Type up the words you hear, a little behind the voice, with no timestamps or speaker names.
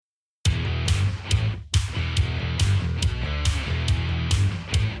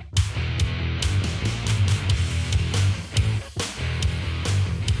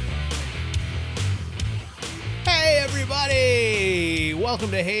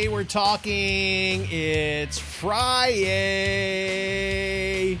welcome to Hey, We're Talking. It's Friday.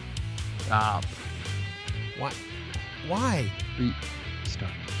 Stop. What? Why? Stop.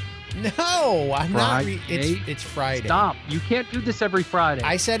 No, I'm not. It's Friday. Stop. You can't do this every Friday.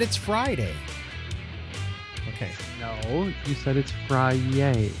 I said it's Friday. Okay. No, you said it's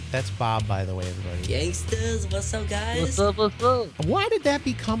Friday. That's Bob, by the way, everybody. Gangsters, what's up, guys? What's up, what's up? Why did that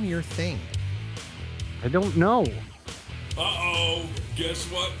become your thing? I don't know. Uh-oh, guess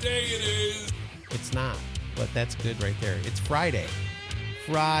what day it is? It's not, but that's good right there. It's Friday.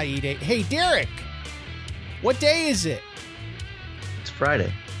 Friday. Hey, Derek, what day is it? It's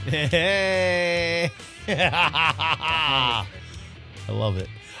Friday. Hey. I love it.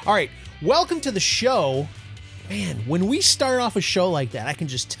 All right, welcome to the show. Man, when we start off a show like that, I can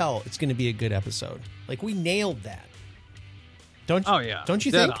just tell it's going to be a good episode. Like, we nailed that. Don't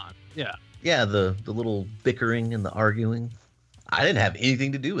you Dead think? on. Yeah. Yeah, the little bickering and the arguing. I didn't have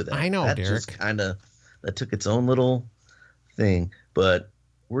anything to do with that. I know, that Derek. Just that took its own little thing. But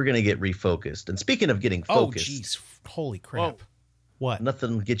we're gonna get refocused. And speaking of getting focused, oh, jeez, holy crap! Whoa. What?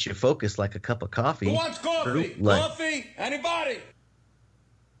 Nothing gets you focused like a cup of coffee. Who wants coffee? Coffee? Anybody?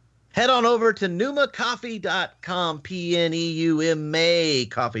 Head on over to pneumacoffee.com, P-N-E-U-M-A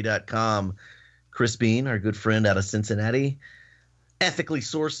coffee.com. Chris Bean, our good friend out of Cincinnati, ethically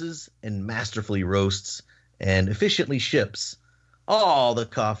sources and masterfully roasts and efficiently ships all the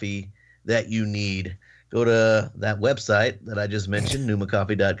coffee that you need. Go to that website that I just mentioned,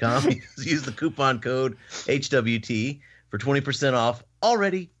 pneumacoffee.com. Use the coupon code HWT for 20% off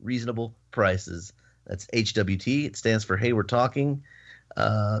already reasonable prices. That's HWT. It stands for Hey, We're Talking.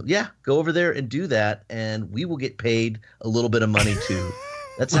 Go over there and do that, and we will get paid a little bit of money too.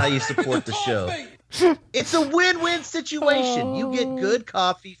 That's how you support the show. It's a win-win situation. You get good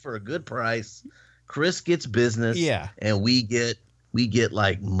coffee for a good price. Chris gets business, and we get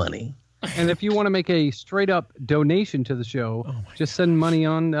like money. And if you want to make a straight up donation to the show, just send money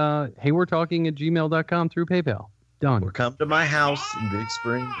on heywe'retalking@gmail.com through PayPal. Done. Or come to my house in Big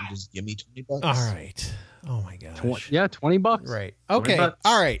Spring and just give me $20. All right. Oh my gosh. $20. Right. Okay. $20.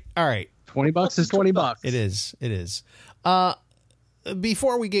 All right. $20 is $20. It is.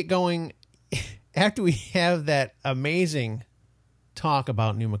 Before we get going, after we have that amazing talk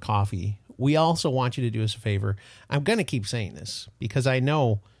about Pneuma Coffee, we also want you to do us a favor. I'm going to keep saying this because I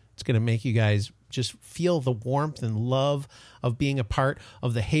know it's going to make you guys just feel the warmth and love of being a part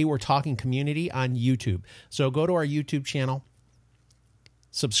of the Hey, We're Talking community on YouTube. So go to our YouTube channel,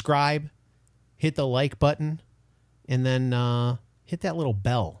 subscribe, hit the like button, and then hit that little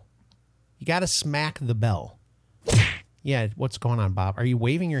bell. You got to smack the bell. Yeah, what's going on, Bob? Are you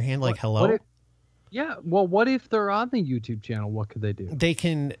waving your hand like hello? What if they're on the YouTube channel? What could they do? They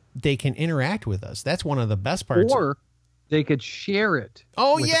can interact with us. That's one of the best parts. Or they could share it.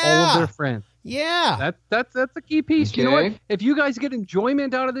 Oh, with yeah. all of their friends. Yeah. That's a key piece. Okay. You know what? If you guys get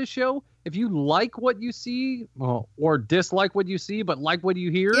enjoyment out of this show, if you like what you see, or dislike what you see, but like what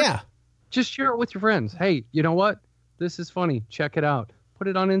you hear, just share it with your friends. Hey, you know what? This is funny. Check it out. Put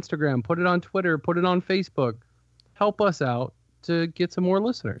it on Instagram. Put it on Twitter. Put it on Facebook. Help us out to get some more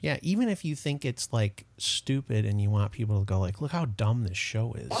listeners. Yeah, even if you think it's like stupid and you want people to go like, look how dumb this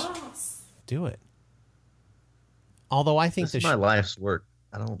show is. Do it. Although I think this is my life's work.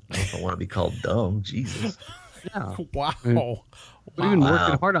 I don't know if I want to be called dumb. Jesus. Yeah. Wow. We've been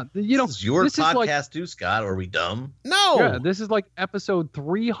working hard on. This is your podcast too, Scott. Are we dumb? No. Yeah, this is like episode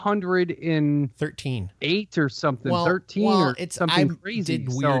 313 or something. 13 or something crazy. I did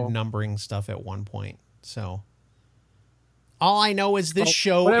weird numbering stuff at one point. So all I know is this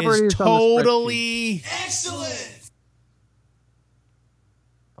show is totally excellent.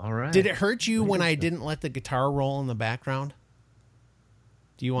 All right. Did it hurt you when I didn't let the guitar roll in the background?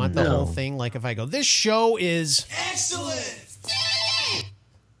 Do you want the whole thing? Like if I go, this show is excellent.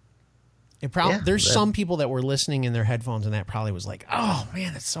 There's some people that were listening in their headphones and that probably was like, oh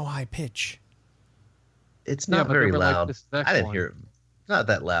man, it's so high pitch. It's not very loud. Like I didn't hear it. It's not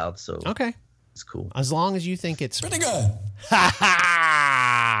that loud, so okay. It's cool. As long as you think it's pretty good. Ha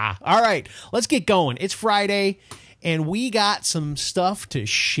ha! All right, let's get going. It's Friday, and we got some stuff to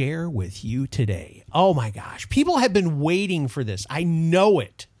share with you today. Oh my gosh, people have been waiting for this. I know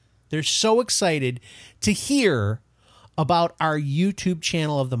it. They're so excited to hear about our YouTube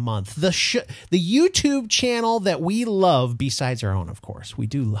channel of the month. The YouTube channel that we love, besides our own, of course. We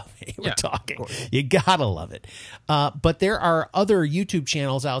do love it. We're talking. You gotta love it. But there are other YouTube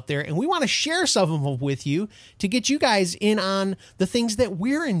channels out there, and we want to share some of them with you to get you guys in on the things that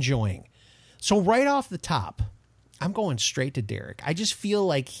we're enjoying. So right off the top, I'm going straight to Derek. I just feel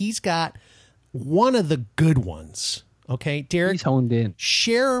like he's got one of the good ones. Okay, Derek, he's honed in.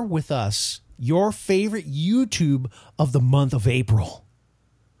 Share with us your favorite YouTube of the month of April.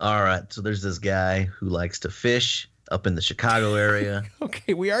 All right. So there's this guy who likes to fish up in the Chicago area.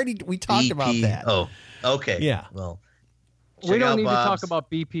 Okay, we talked about that. Oh, okay. Yeah. Well, We don't need to talk about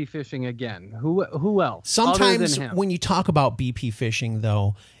BP fishing again. Who else? Sometimes when you talk about BP fishing,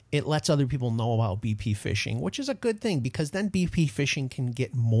 though, it lets other people know about BP fishing, which is a good thing because then BP fishing can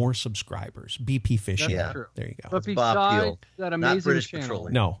get more subscribers. BP fishing. That's true. There you go. But Bob besides Peel, that not amazing British channel,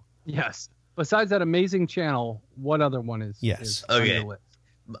 Petroleum. No. yes. Besides that amazing channel, what other one is? Yes. is on Okay. your list?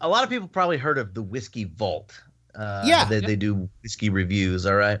 A lot of people probably heard of the Whiskey Vault. Yeah. They do whiskey reviews.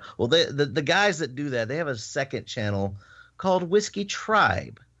 All right. Well, the guys that do that, they have a second channel called Whiskey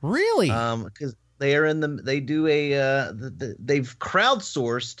Tribe. Really? Because they are they've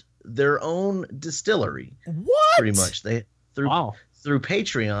crowdsourced their own distillery. What? Pretty much. Through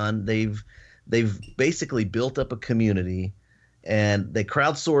Patreon, they've basically built up a community, and they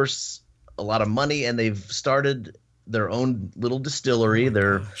crowdsource a lot of money, and they've started their own little distillery.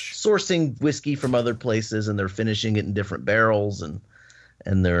 They're sourcing whiskey from other places, and they're finishing it in different barrels, and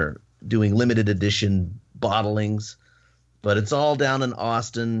they're doing limited edition bottlings. But it's all down in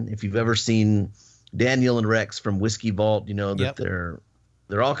Austin. If you've ever seen Daniel and Rex from Whiskey Vault, you know that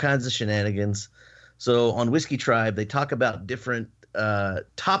they're all kinds of shenanigans. So on Whiskey Tribe, they talk about different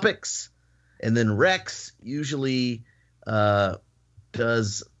topics, and then Rex usually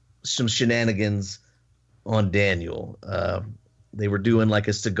does some shenanigans on Daniel. They were doing like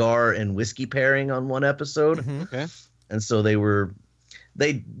a cigar and whiskey pairing on one episode. Mm-hmm. Okay. And so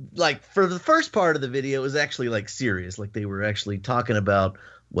they like for the first part of the video it was actually like serious. Like they were actually talking about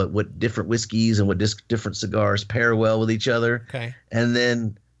what different whiskeys and what different cigars pair well with each other. Okay. And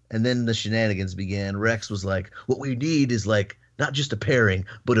then the shenanigans began. Rex was like, what we need is like not just a pairing,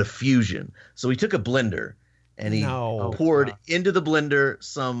 but a fusion. So he took a blender and he poured into the blender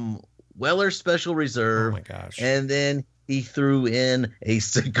some Weller Special Reserve. Oh my gosh. And then he threw in a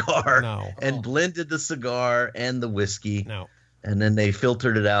cigar and blended the cigar and the whiskey. No. And then they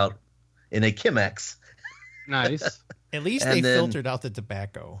filtered it out in a Chemex. Nice. At least they filtered out the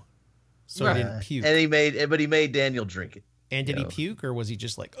tobacco, so he didn't puke. And he made Daniel drink it. And did he puke, or was he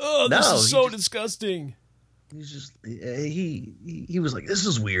just like, "Oh, this is so disgusting"? He's just he was like, "This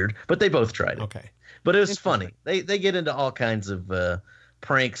is weird," but they both tried it. Okay, but it was funny. They get into all kinds of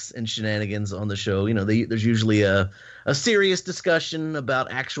pranks and shenanigans on the show. You know, there's usually a serious discussion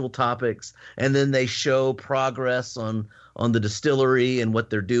about actual topics, and then they show progress on the distillery and what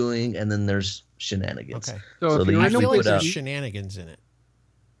they're doing, and then there's shenanigans. Okay, so I feel like there's shenanigans in it.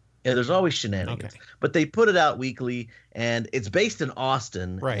 Yeah, there's always shenanigans. Okay. But they put it out weekly, and it's based in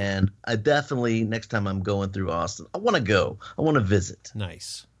Austin. Right. And I definitely, next time I'm going through Austin, I want to go. I want to visit.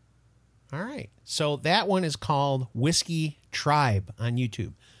 Nice. All right. So that one is called Whiskey Tribe on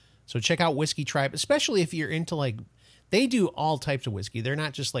YouTube. So check out Whiskey Tribe, especially if you're into like, they do all types of whiskey. They're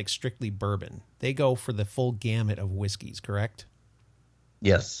not just like strictly bourbon. They go for the full gamut of whiskeys, correct?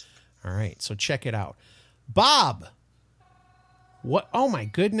 Yes. All right. So check it out. Bob. What? Oh my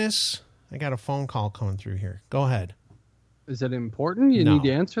goodness! I got a phone call coming through here. Go ahead. Is it important? You need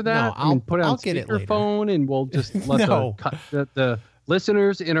to answer that. No, put it on speakerphone, and we'll just let the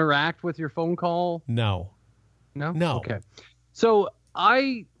listeners interact with your phone call. No. Okay. So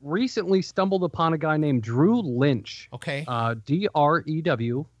I recently stumbled upon a guy named Drew Lynch. Okay.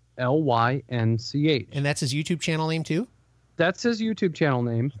 DrEwLynch, and that's his YouTube channel name too. That's his YouTube channel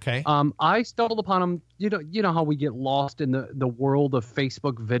name. Okay. I stumbled upon him. You know how we get lost in the world of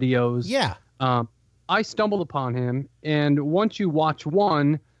Facebook videos. Yeah. I stumbled upon him, and once you watch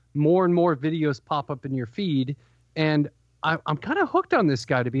one, more and more videos pop up in your feed, and I'm kind of hooked on this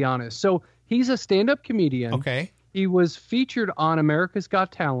guy, to be honest. So he's a stand-up comedian. Okay. He was featured on America's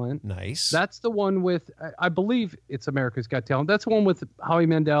Got Talent. Nice. That's the one with, I believe it's America's Got Talent. That's the one with Howie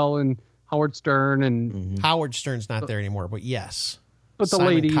Mandel and Howard Stern and Howard Stern's not there anymore, but yes. But the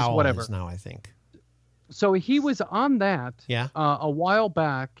Simon ladies, Cowell whatever. Is now, I think. So he was on that Yeah. a while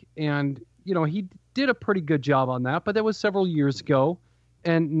back, and he did a pretty good job on that, but that was several years ago,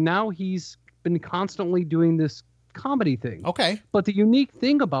 and now he's been constantly doing this comedy thing. Okay. But the unique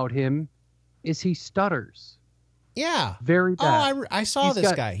thing about him is he stutters. Yeah. Very bad. Oh, I saw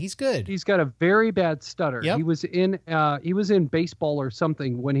this guy. He's good. He's got a very bad stutter. Yep. He was in baseball or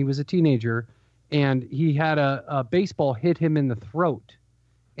something when he was a teenager, and he had a baseball hit him in the throat.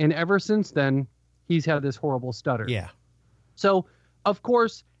 And ever since then, he's had this horrible stutter. Yeah. So, of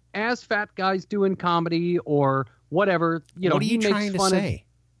course, as fat guys doing comedy or whatever, what are you trying to say?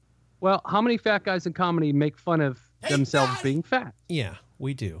 Well, how many fat guys in comedy make fun of themselves being fat? Yeah,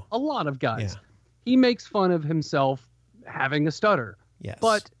 we do. A lot of guys. Yeah. He makes fun of himself having a stutter. Yes.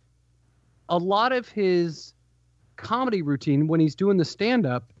 But a lot of his comedy routine when he's doing the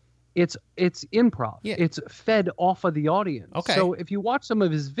stand-up, it's improv. Yeah. It's fed off of the audience. Okay. So if you watch some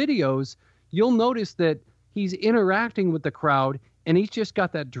of his videos, you'll notice that he's interacting with the crowd, and he's just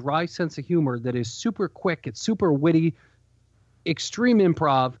got that dry sense of humor that is super quick. It's super witty, extreme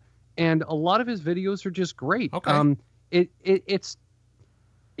improv, and a lot of his videos are just great. Okay.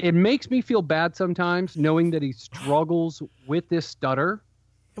 It makes me feel bad sometimes knowing that he struggles with this stutter.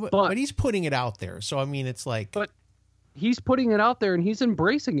 But he's putting it out there. So, I mean, it's like... But he's putting it out there and he's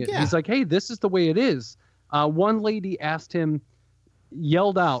embracing it. Yeah. He's like, hey, this is the way it is. One lady asked him,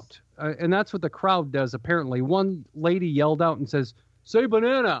 yelled out, and that's what the crowd does, apparently. One lady yelled out and says, say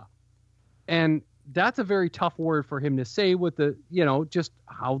banana. And that's a very tough word for him to say with the, just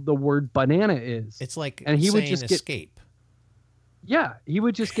how the word banana is. It's like and he saying would just escape. Yeah, he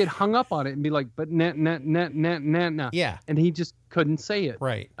would just get hung up on it and be like, but net. Yeah. And he just couldn't say it.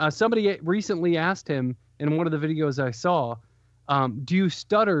 Right. Somebody recently asked him in one of the videos I saw, do you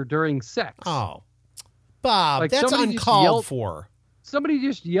stutter during sex? Oh, Bob, Like, that's somebody just uncalled yelled- for. Somebody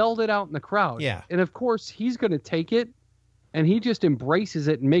just yelled it out in the crowd. Yeah. And of course he's going to take it and he just embraces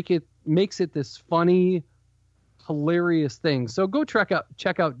it and makes it this funny, hilarious thing. So go check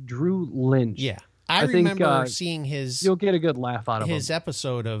out Drew Lynch. Yeah. I think, remember seeing his... You'll get a good laugh out of his him.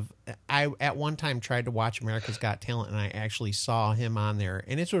 episode of... I, at one time, tried to watch America's Got Talent, and I actually saw him on there.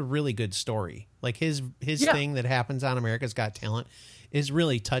 And it's a really good story. Like, his thing that happens on America's Got Talent is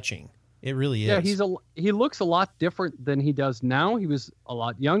really touching. It really is. Yeah, he looks a lot different than he does now. He was a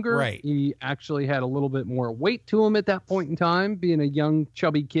lot younger. Right. He actually had a little bit more weight to him at that point in time, being a young,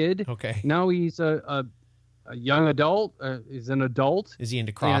 chubby kid. Okay. Now he's a young adult. He's an adult. Is he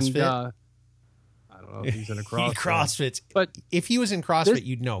into CrossFit? And, I don't know if he's in a CrossFit. He CrossFits. But if he was in CrossFit,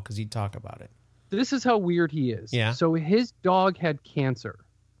 you'd know because he'd talk about it. this is how weird he is. Yeah. So his dog had cancer.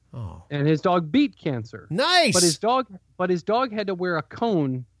 Oh. And his dog beat cancer. Nice. But his dog had to wear a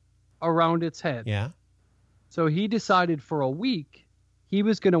cone around its head. Yeah. So he decided for a week he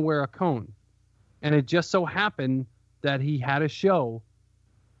was going to wear a cone. And it just so happened that he had a show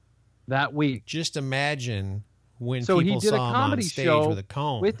that week. Just imagine when So people he did saw a him comedy on stage show with a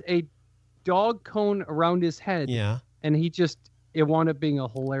cone. with a dog cone around his head. Yeah. And it wound up being a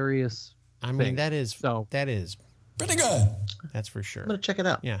hilarious I mean, thing. that is Pretty good. that's for sure. I'm gonna check it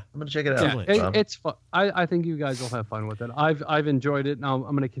out. Yeah. I'm gonna check it out. Yeah, Bob. it's fun. I think you guys will have fun with it. I've enjoyed it. Now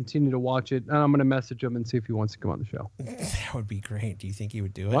I'm going to continue to watch it, and I'm going to message him and see if he wants to come on the show. That would be great. Do you think he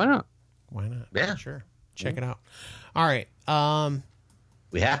would do it? Why not? Why not? Yeah. Sure. Check it out. All right.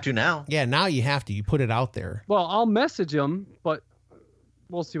 We have to now. Yeah, now you have to. You put it out there. Well, I'll message him, but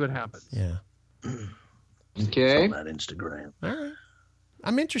we'll see what happens. Yeah. Okay. On that Instagram. All right.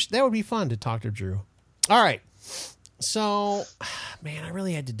 I'm interested. That would be fun to talk to Drew. All right. So, man, I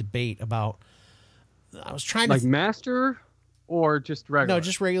really had to debate about. I was trying to Like master or just regular? No,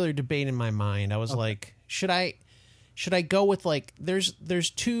 just regular debate in my mind. I was like, should I go with like there's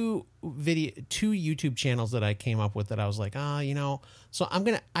two YouTube channels that I came up with that I was like, so I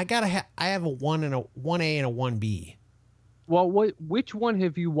have a 1A and a 1B. Well, which one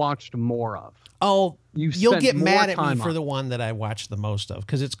have you watched more of? Oh, you'll spent get more mad at me time for on. the one that I watched the most of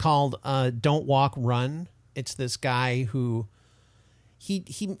because it's called Don't Walk Run. It's this guy who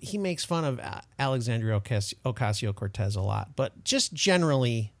he makes fun of Alexandria Ocasio-Cortez a lot, but just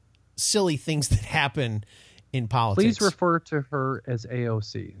generally silly things that happen in politics. Please refer to her as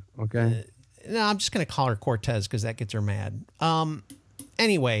AOC, okay? No, I'm just going to call her Cortez because that gets her mad.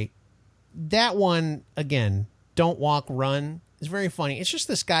 Anyway, that one, again, Don't Walk, Run, is very funny. It's just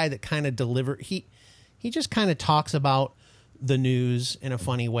this guy that kind of he just kind of talks about the news in a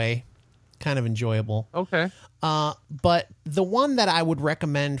funny way. Kind of enjoyable. Okay. But the one that I would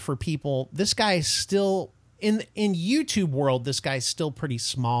recommend for people, this guy is still in YouTube world. This guy's still pretty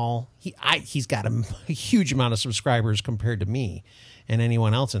small. He's got a huge amount of subscribers compared to me and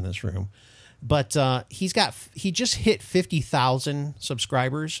anyone else in this room. But he just hit 50,000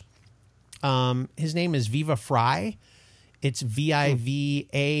 subscribers. His name is Viva Frei. It's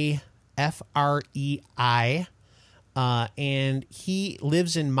VIVAFREI. And he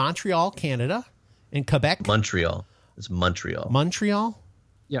lives in Montreal, Canada, in Quebec. Montreal. It's Montreal. Montreal?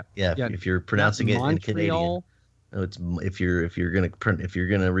 Yeah. Yeah. If you're pronouncing it in Canadian. No, it's if you're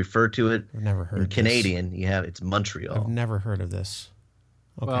gonna refer to it I've never heard in this. Canadian, it's Montreal. I've never heard of this.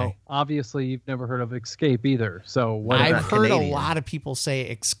 Okay. Well, obviously you've never heard of Escape either. So I've about heard Canadian? a lot of people say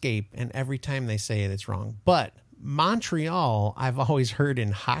escape, and every time they say it, it's wrong. But Montreal, I've always heard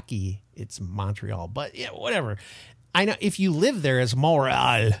in hockey, it's Montreal. But yeah, whatever. I know if you live there, it's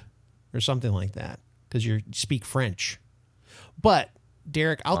Montreal or something like that because you speak French. But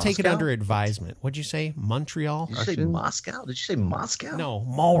Derek, I'll take it Moscow? under advisement. What'd you say? Montreal? Did you say Moscow? Did you say Moscow? No,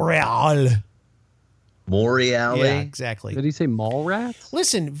 Montreal. Montreal. Yeah, exactly. Did he say mall rats?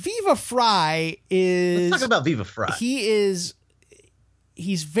 Listen, Viva Fry is. Let's talk about Viva Fry. He's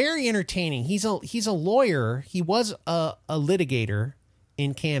very entertaining. He's a lawyer. He was a litigator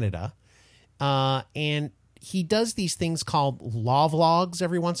in Canada, and he does these things called law vlogs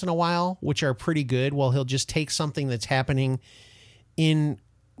every once in a while, which are pretty good. Well, he'll just take something that's happening in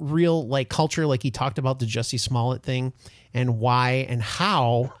real like culture, like he talked about the Jussie Smollett thing and why and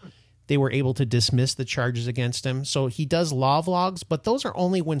how they were able to dismiss the charges against him. So he does law vlogs, but those are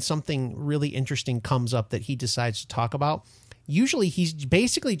only when something really interesting comes up that he decides to talk about. Usually he's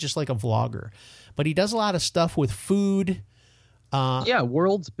basically just like a vlogger, but he does a lot of stuff with food. Yeah,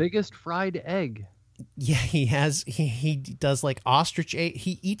 world's biggest fried egg. Yeah, he does like ostrich egg.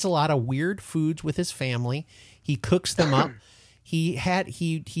 He eats a lot of weird foods with his family. He cooks them up. He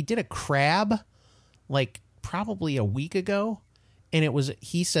did a crab like probably a week ago, and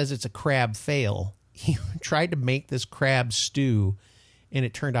he says it's a crab fail. He tried to make this crab stew and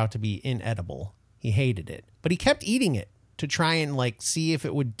it turned out to be inedible. He hated it, but he kept eating it to try and like see if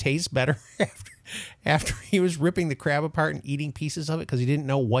it would taste better after he was ripping the crab apart and eating pieces of it because he didn't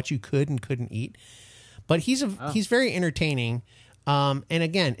know what you could and couldn't eat. But he's very entertaining. And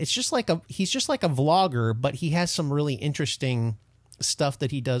again, he's just like a vlogger, but he has some really interesting stuff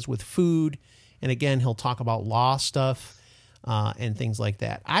that he does with food. And again, he'll talk about law stuff and things like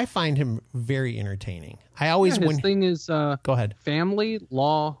that. I find him very entertaining. His thing is go ahead. Family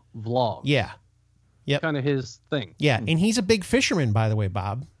law vlog. Yeah. Yep. Kind of his thing. Yeah. And he's a big fisherman, by the way,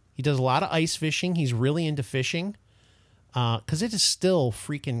 Bob. He does a lot of ice fishing. He's really into fishing because it is still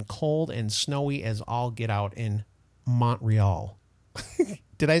freaking cold and snowy as all get out in Montreal.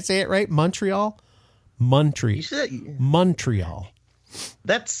 Did I say it right? Montreal? Montreal.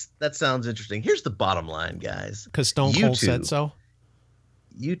 That sounds interesting. Here's the bottom line, guys. Because Stone Cold said so.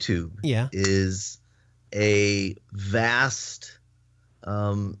 YouTube is a vast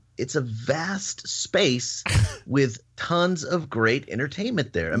it's a vast space with tons of great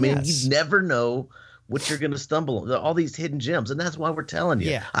entertainment there. I mean, you never know what you're going to stumble on. All these hidden gems, and that's why we're telling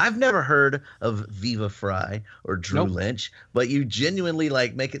you. Yeah. I've never heard of Viva Fry or Drew Lynch, but you genuinely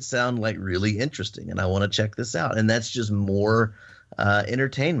like make it sound like really interesting, and I want to check this out. And that's just more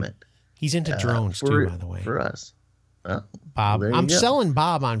entertainment. He's into drones too, by the way. For us. Bob, I'm selling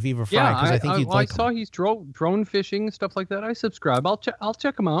Bob on Viva Fry because I think you'd like him. I saw he's drone fishing, stuff like that. I subscribe. I'll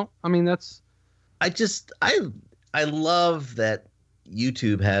check him out. I mean, that's. I love that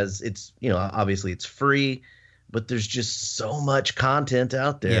YouTube has it's obviously it's free, but there's just so much content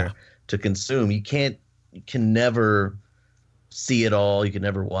out there to consume. You can never see it all. You can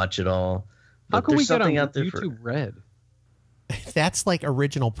never watch it all. But how can we get on out there YouTube Red? That's like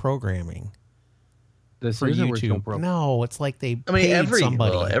original programming. This for is YouTube. Original program. No, it's like they paid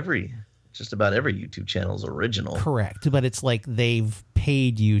somebody. Just about every YouTube channel is original. Correct, but it's like they've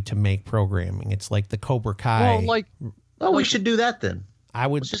paid you to make programming. It's like the Cobra Kai. Well, we should do that then.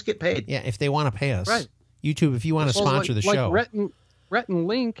 Let's just get paid. Yeah, if they want to pay us. Right. YouTube, if you want to sponsor the show. Rhett and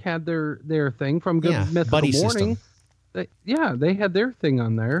Link had their thing from Good Mythical Morning. They had their thing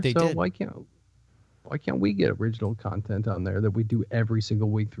on there. They did. Why can't we get original content on there that we do every single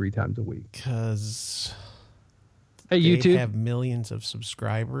week, 3 times a week? Because YouTube they have millions of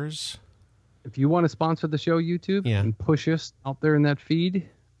subscribers. If you want to sponsor the show, YouTube, and push us out there in that feed,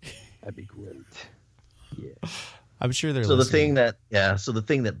 that'd be great. Yeah, I'm sure they're. So the thing that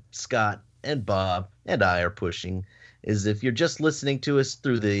Scott and Bob and I are pushing is if you're just listening to us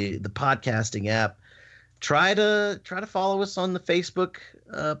through the podcasting app, try to follow us on the Facebook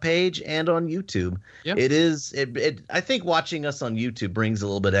page and on YouTube. Yeah. I think watching us on YouTube brings a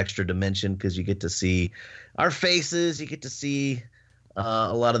little bit extra dimension because you get to see our faces, you get to see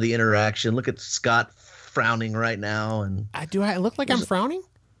a lot of the interaction. Look at Scott frowning right now, and do I look like I'm frowning?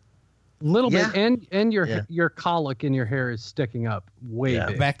 A little bit, and your colic in your hair is sticking up way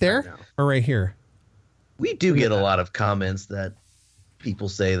big back there right or right here. We do get a lot of comments that people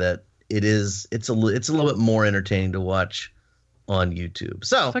say that it's a little bit more entertaining to watch on YouTube.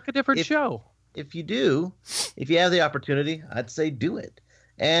 So it's like a different show. If you have the opportunity, I'd say do it,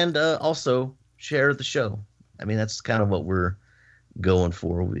 and also share the show. I mean, that's kind of what we're going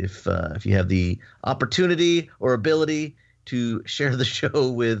for. If you have the opportunity or ability to share the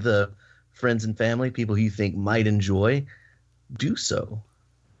show with friends and family, people who you think might enjoy, do so.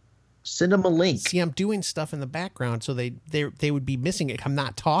 Send them a link. See, I'm doing stuff in the background, so they would be missing it. I'm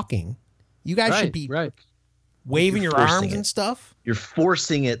not talking. You guys should be waving your arms and stuff. You're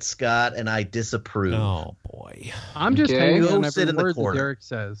forcing it, Scott, and I disapprove. Oh boy, I'm just hanging on sit every in the word that corner. Derek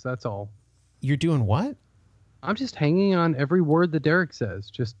says. That's all. you're doing what? I'm just hanging on every word that Derek says.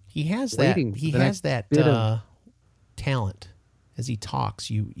 Just He has that. waiting He for the has that next bit of- talent. As he talks,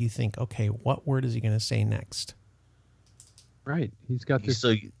 you think, okay, what word is he going to say next? right. He's got this.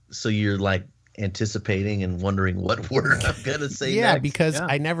 So you're like anticipating and wondering what word I'm gonna say. Yeah, next? because Yeah.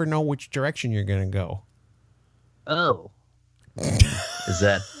 I never know which direction you're going to go. Oh, is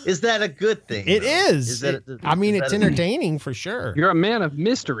that a good thing? It though? is. I mean, it's entertaining for sure. You're a man of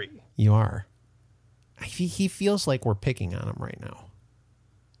mystery. You are. He feels like we're picking on him right now.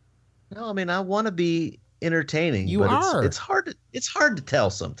 No, I mean I want to be entertaining. You but are. It's hard to tell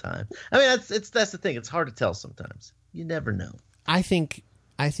sometimes. I mean that's the thing. It's hard to tell sometimes. You never know. I think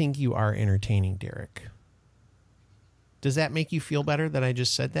you are entertaining, Derek. Does that make you feel better that I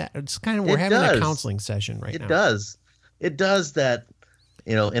just said that? It's kind of we're It having does. a counseling session right now. It does. It does that.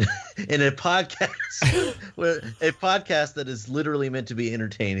 In a podcast, a podcast that is literally meant to be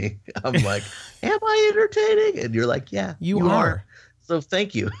entertaining. I'm like, am I entertaining? And you're like, yeah, You are. So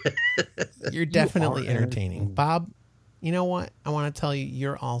thank you. You're definitely are entertaining. entertaining. Bob, you know what? I want to tell you,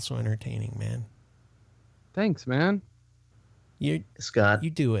 you're also entertaining, man. Thanks, man. Scott. You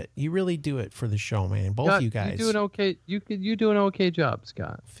do it. You really do it for the show, man. Both Scott, you guys. You do an okay. You do an okay job,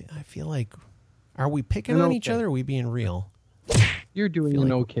 Scott. I feel like, are we picking An on each okay. other? Or are we being real? You're doing feel an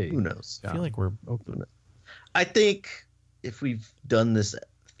like- okay. Who knows? I feel like we're. I think if we've done this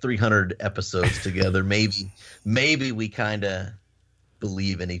 300 episodes together, maybe we kind of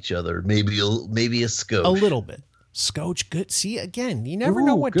believe in each other. Maybe a scope. A little bit. Scotch, good. See, again, you never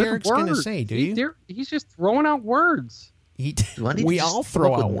know Ooh, what good Derek's going to word. say, do you? He's just throwing out words. Do I need We to just all come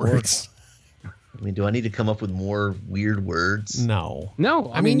throw up with out more? words. I mean, do I need to come up with more weird words? No.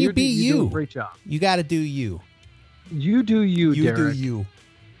 No, I mean, you be you. Do you. a great job. You got to do you. You do you, You Derek. do you.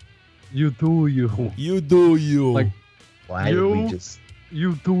 You do you. You do you. Like, Why did we just?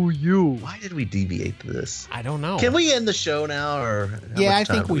 You do you. Why did we deviate to this? I don't know. Can we end the show now, or how Yeah, I much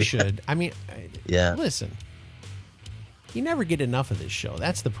time think do we have? should. I mean, Yeah. listen. You never get enough of this show.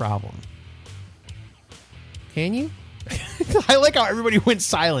 That's the problem. Can you? I like how everybody went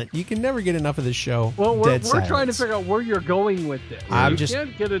silent. You can never get enough of this show. Well, we're Dead trying to silence. figure out where you're going with this. I'm you just-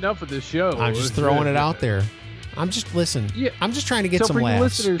 can't get enough of this show. I'm just throwing it out there. I'm just Yeah. I'm just trying to get So some for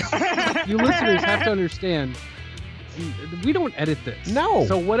laughs. you listeners have to understand. We don't edit this. No.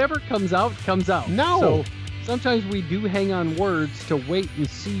 So whatever comes out comes out. No. So sometimes we do hang on words to wait and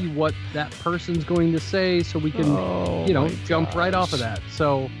see what that person's going to say, so we can, Oh, my jump right off of gosh. that.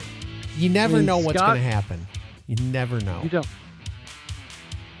 So You never I mean, know what's Scott- going to happen. You never know. you don't.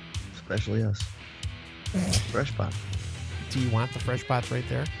 Especially us. Fresh pot. Do you want the fresh pots right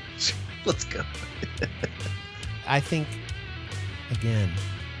there? Let's go. I think, again,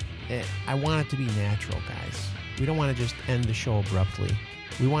 I want it to be natural, guys. We don't want to just end the show abruptly.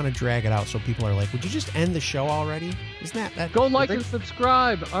 We want to drag it out so people are like, would you just end the show already? Isn't that Go like and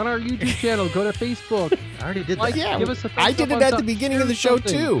subscribe on our YouTube channel. Go to Facebook. I already did Like, that. Yeah, give us a thumbs I did up it on at the something. beginning of the Share show,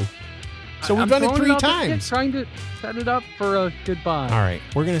 something. too. So we've I'm done it throwing 3 out there, times. trying to set it up for a goodbye. All right,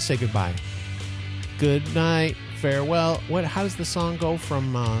 we're going to say goodbye. Good night, farewell. How does the song go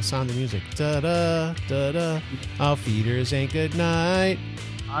from Sound of Music? Da-da, da-da. Our feeders ain't good night.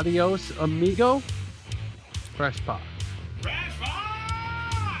 Adios, amigo. Fresh Pot.